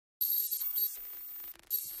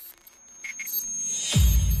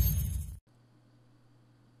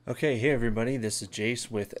Okay, hey everybody, this is Jace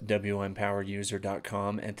with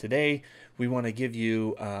WMPowerUser.com, and today we want to give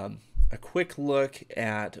you a quick look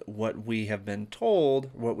at what we have been told,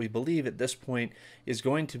 what we believe at this point is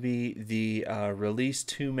going to be the release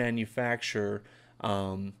to manufacture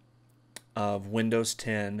of Windows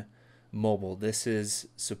 10 Mobile. This is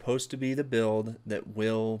supposed to be the build that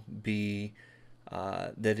will be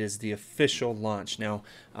that is the official launch. Now,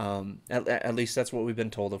 at least that's what we've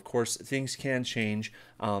been told. Of course, things can change.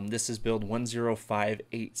 This is build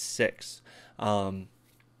 10586. And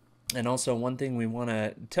also, one thing we want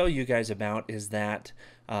to tell you guys about is that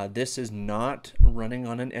this is not running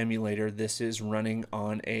on an emulator. This is running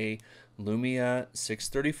on a Lumia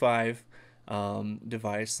 635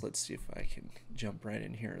 device. Let's see if I can jump right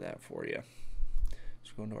in here that for you.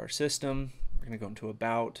 Let's go into our system. We're going to go into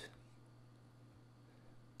About.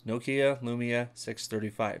 Nokia Lumia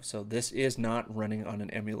 635. So this is not running on an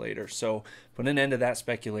emulator. So put an end to that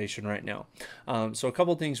speculation right now. So a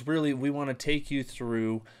couple things really we want to take you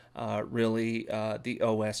through the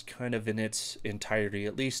OS kind of in its entirety,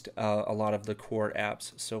 at least a lot of the core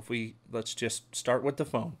apps. So let's just start with the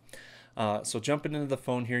phone. So jumping into the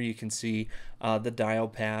phone here, you can see the dial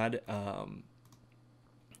pad.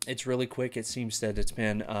 It's really quick. It seems that it's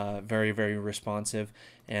been very, very responsive,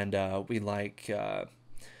 and we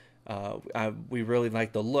really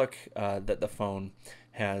like the look that the phone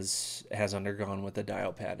has undergone with the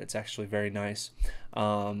dial pad. It's actually very nice.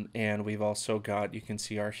 And we've also got, you can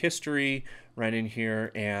see our history right in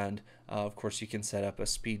here, and of course you can set up a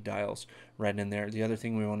speed dials right in there. The other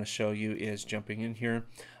thing we want to show you is jumping in here.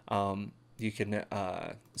 You can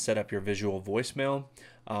set up your visual voicemail,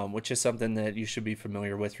 which is something that you should be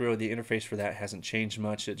familiar with. Really, the interface for that hasn't changed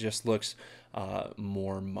much. It just looks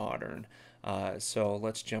more modern. So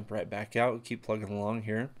let's jump right back out, keep plugging along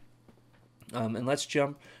here. And let's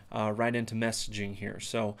jump right into messaging here.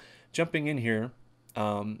 So jumping in here,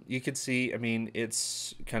 you can see, I mean,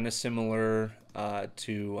 it's kind of similar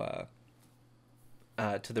to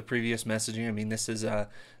the previous messaging. I mean, this is the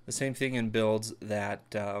same thing in builds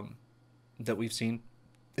that that we've seen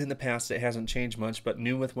in the past. It hasn't changed much, but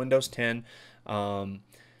new with Windows 10,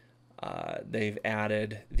 they've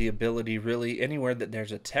added the ability, really anywhere that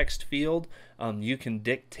there's a text field, you can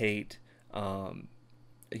dictate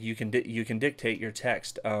you can dictate your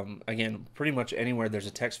text. Again, pretty much anywhere there's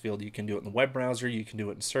a text field, you can do it in the web browser, you can do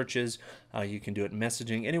it in searches, you can do it in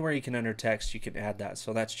messaging. Anywhere you can enter text, you can add that.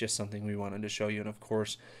 So that's just something we wanted to show you. And of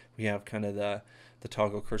course, we have kind of the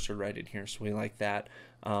toggle cursor right in here, so we like that.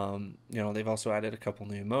 They've also added a couple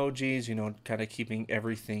new emojis, kind of keeping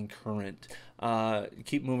everything current.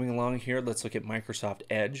 Keep moving along here. Let's look at Microsoft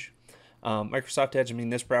Edge. Microsoft Edge, I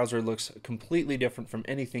mean, this browser looks completely different from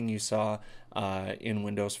anything you saw in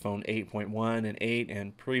Windows Phone 8.1 and 8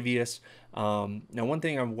 and previous. Now, one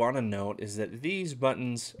thing I want to note is that these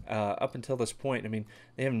buttons, up until this point, I mean,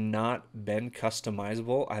 they have not been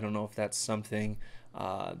customizable. I don't know if that's something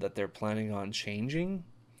that they're planning on changing,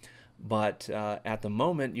 but at the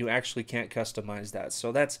moment you actually can't customize that.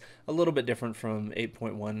 So that's a little bit different from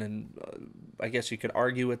 8.1, and I guess you could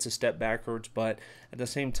argue it's a step backwards, but at the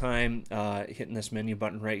same time, hitting this menu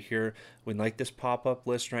button right here, we like this pop-up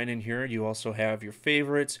list right in here. You also have your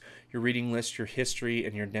favorites, your reading list, your history,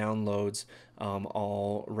 and your downloads,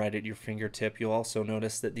 all right at your fingertip. You'll also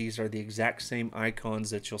notice that these are the exact same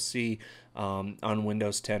icons that you'll see on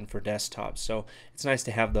Windows 10 for desktop. So it's nice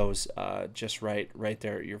to have those just right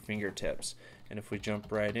there at your fingertips. And if we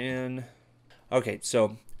jump right in, okay,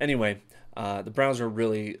 so anyway, the browser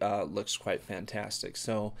really looks quite fantastic.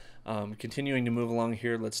 So continuing to move along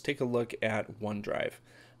here, let's take a look at OneDrive.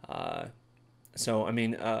 So, I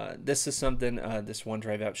mean, this is something, this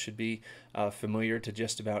OneDrive app should be familiar to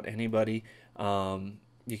just about anybody.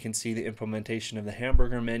 You can see the implementation of the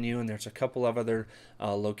hamburger menu, and there's a couple of other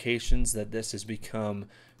locations that this has become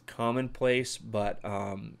commonplace, but,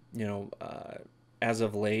 as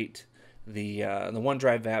of late, the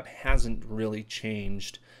OneDrive app hasn't really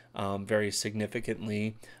changed very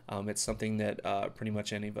significantly. It's something that pretty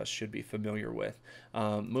much any of us should be familiar with.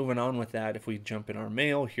 Moving on with that, if we jump in our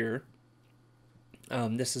mail here,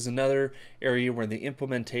 this is another area where the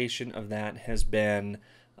implementation of that has been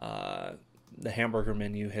the hamburger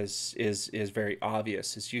menu is very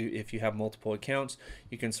obvious. If you have multiple accounts,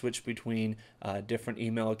 you can switch between different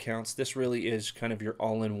email accounts. This really is kind of your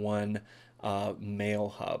all-in-one mail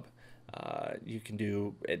hub. You can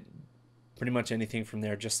do pretty much anything from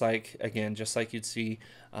there, just like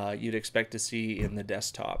you'd expect to see in the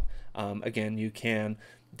desktop. Again, you can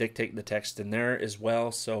dictate the text in there as well,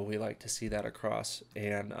 so we like to see that across.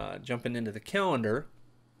 And jumping into the calendar,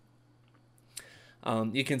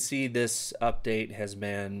 You can see this update has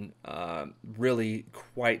been really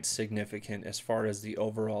quite significant as far as the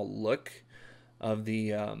overall look of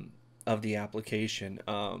the application.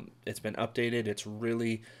 It's been updated. It's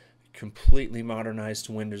really completely modernized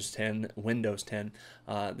to Windows 10.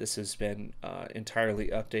 This has been entirely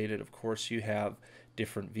updated. Of course, you have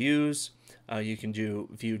different views. You can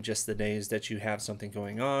view just the days that you have something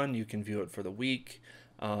going on. You can view it for the week.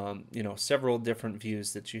 Several different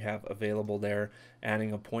views that you have available there.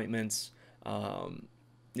 Adding appointments.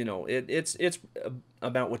 It's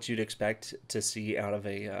about what you'd expect to see out of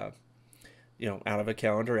a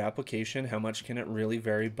calendar application. How much can it really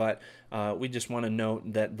vary? But we just want to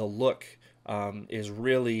note that the look is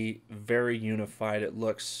really very unified. It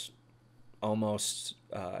looks almost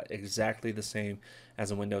exactly the same as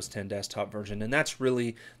a Windows 10 desktop version, and that's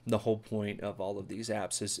really the whole point of all of these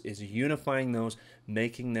apps is unifying those,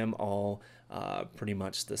 making them all pretty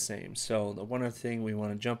much the same. So the one other thing we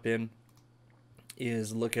want to jump in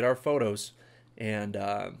is look at our photos. And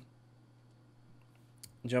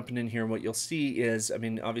jumping in here, what you'll see is, I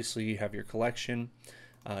mean, obviously you have your collection,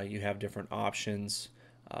 you have different options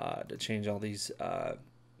to change all these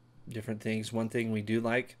different things. One thing we do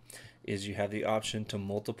like is you have the option to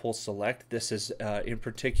multiple select. This is in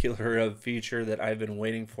particular a feature that I've been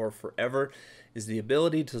waiting for forever, is the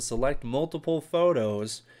ability to select multiple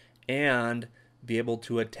photos and be able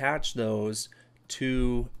to attach those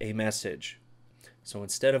to a message. So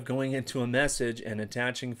instead of going into a message and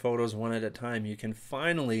attaching photos one at a time, you can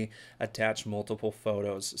finally attach multiple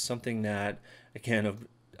photos. Something that, again,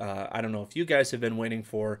 I don't know if you guys have been waiting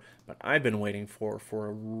for, but I've been waiting for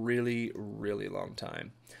a really, really long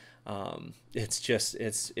time.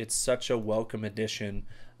 It's such a welcome addition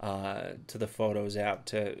to the Photos app.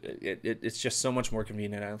 It's just so much more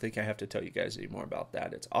convenient. I don't think I have to tell you guys any more about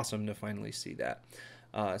that. It's awesome to finally see that.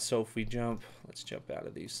 So if we let's jump out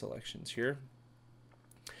of these selections here.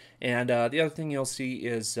 And the other thing you'll see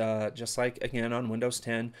is just like, again, on Windows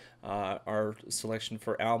 10, our selection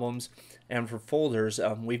for albums and for folders.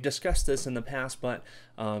 We've discussed this in the past, but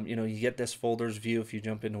you get this folders view. If you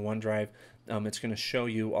jump into OneDrive, it's going to show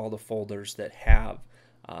you all the folders that have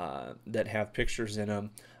pictures in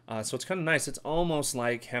them. So it's kind of nice. It's almost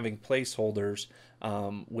like having placeholders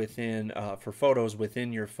for photos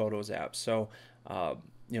within your Photos app. So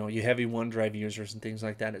you heavy OneDrive users and things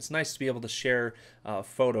like that, it's nice to be able to share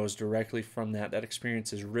photos directly from that. That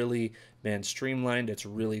experience has really been streamlined. It's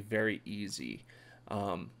really very easy.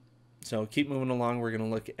 So keep moving along. We're going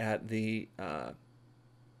to look at the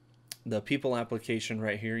People application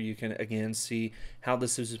right here. You can again see how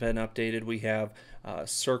this has been updated. We have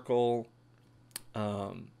circle.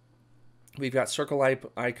 We've got circle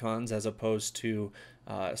icons as opposed to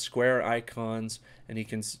square icons, and you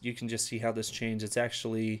can just see how this changed. It's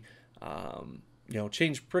actually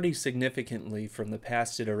changed pretty significantly from the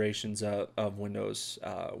past iterations of Windows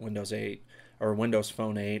 8 or Windows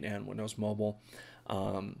Phone 8 and Windows Mobile.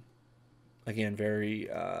 Again, very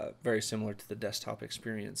similar to the desktop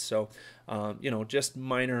experience. So just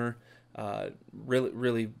minor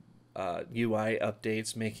really UI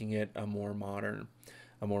updates, making it a more modern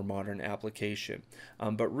application.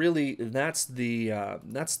 But really, that's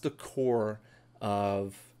the core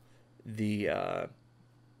of the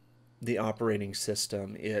operating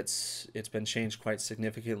system. It's been changed quite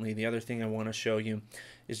significantly. The other thing I want to show you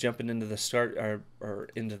is jumping into the start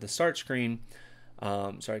into the start screen.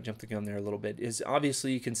 Sorry, I jumped the gun there a little bit. Is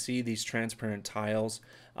obviously you can see these transparent tiles.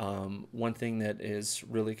 One thing that is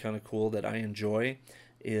really kind of cool that I enjoy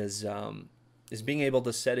is being able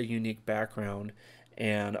to set a unique background.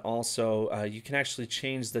 And also, you can actually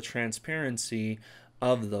change the transparency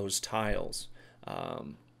of those tiles.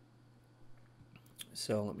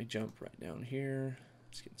 So let me jump right down here.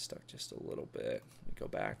 It's getting stuck just a little bit. Let me go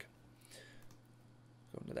back.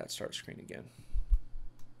 Go into that start screen again.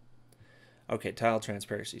 Okay, tile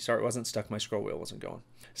transparency. Sorry, it wasn't stuck. My scroll wheel wasn't going.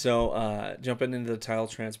 So jumping into the tile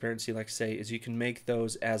transparency, like I say, is you can make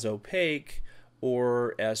those as opaque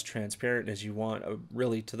or as transparent as you want,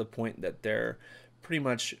 really to the point that they're pretty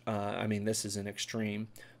much, I mean, this is an extreme,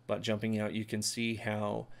 but jumping out, you can see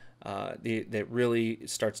how that really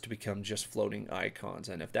starts to become just floating icons.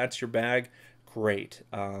 And if that's your bag, great.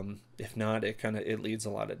 If not, it leaves a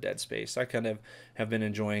lot of dead space. I kind of have been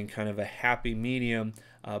enjoying kind of a happy medium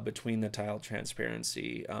between the tile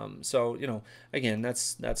transparency. So again,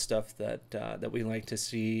 that's stuff that we like to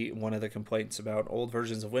see. One of the complaints about old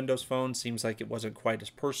versions of Windows Phone seems like it wasn't quite as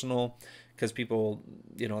personal, because people,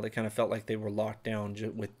 they kind of felt like they were locked down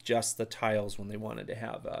with just the tiles when they wanted to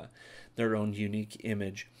have their own unique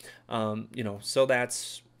image. So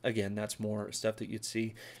that's again, that's more stuff that you'd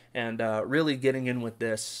see. And really getting in with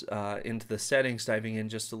this into the settings, diving in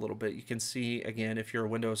just a little bit, you can see, again, if you're a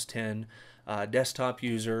Windows 10 desktop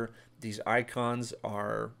user, these icons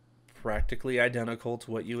are practically identical to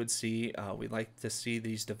what you would see. We like to see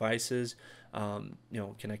these devices,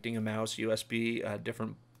 connecting a mouse, USB,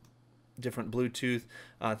 different Bluetooth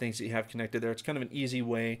things that you have connected there. It's kind of an easy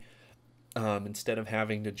way, instead of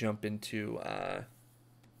having to jump into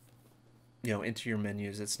into your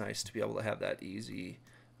menus. It's nice to be able to have that easy,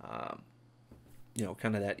 kind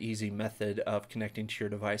of that easy method of connecting to your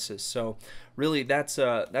devices. So really, that's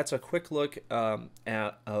a quick look of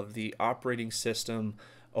the operating system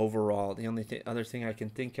overall. The only other thing I can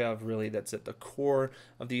think of really that's at the core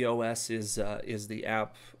of the OS is the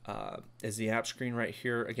app screen right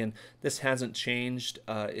here. Again, this hasn't changed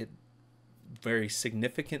it very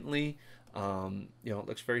significantly. It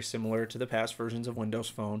looks very similar to the past versions of Windows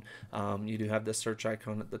Phone. You do have the search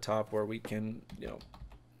icon at the top where we can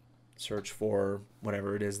search for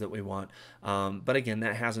whatever it is that we want. But again,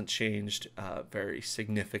 that hasn't changed very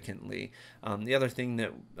significantly. The other thing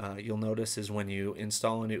that you'll notice is when you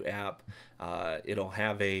install a new app, it'll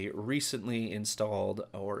have a recently installed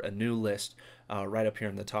or a new list right up here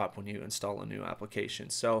in the top when you install a new application.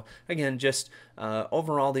 So again, just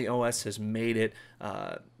overall, the OS has made it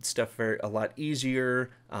stuff a lot easier,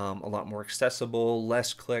 a lot more accessible,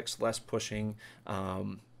 less clicks, less pushing.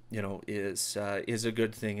 Is a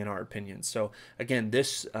good thing in our opinion. So again,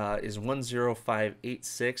 this is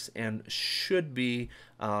 10586 and should be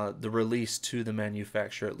the release to the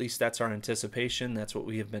manufacturer. At least that's our anticipation. That's what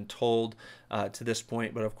we have been told to this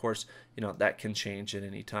point. But of course, that can change at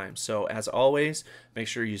any time. So as always, make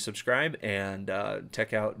sure you subscribe and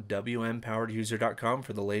check out WMPowereduser.com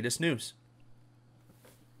for the latest news.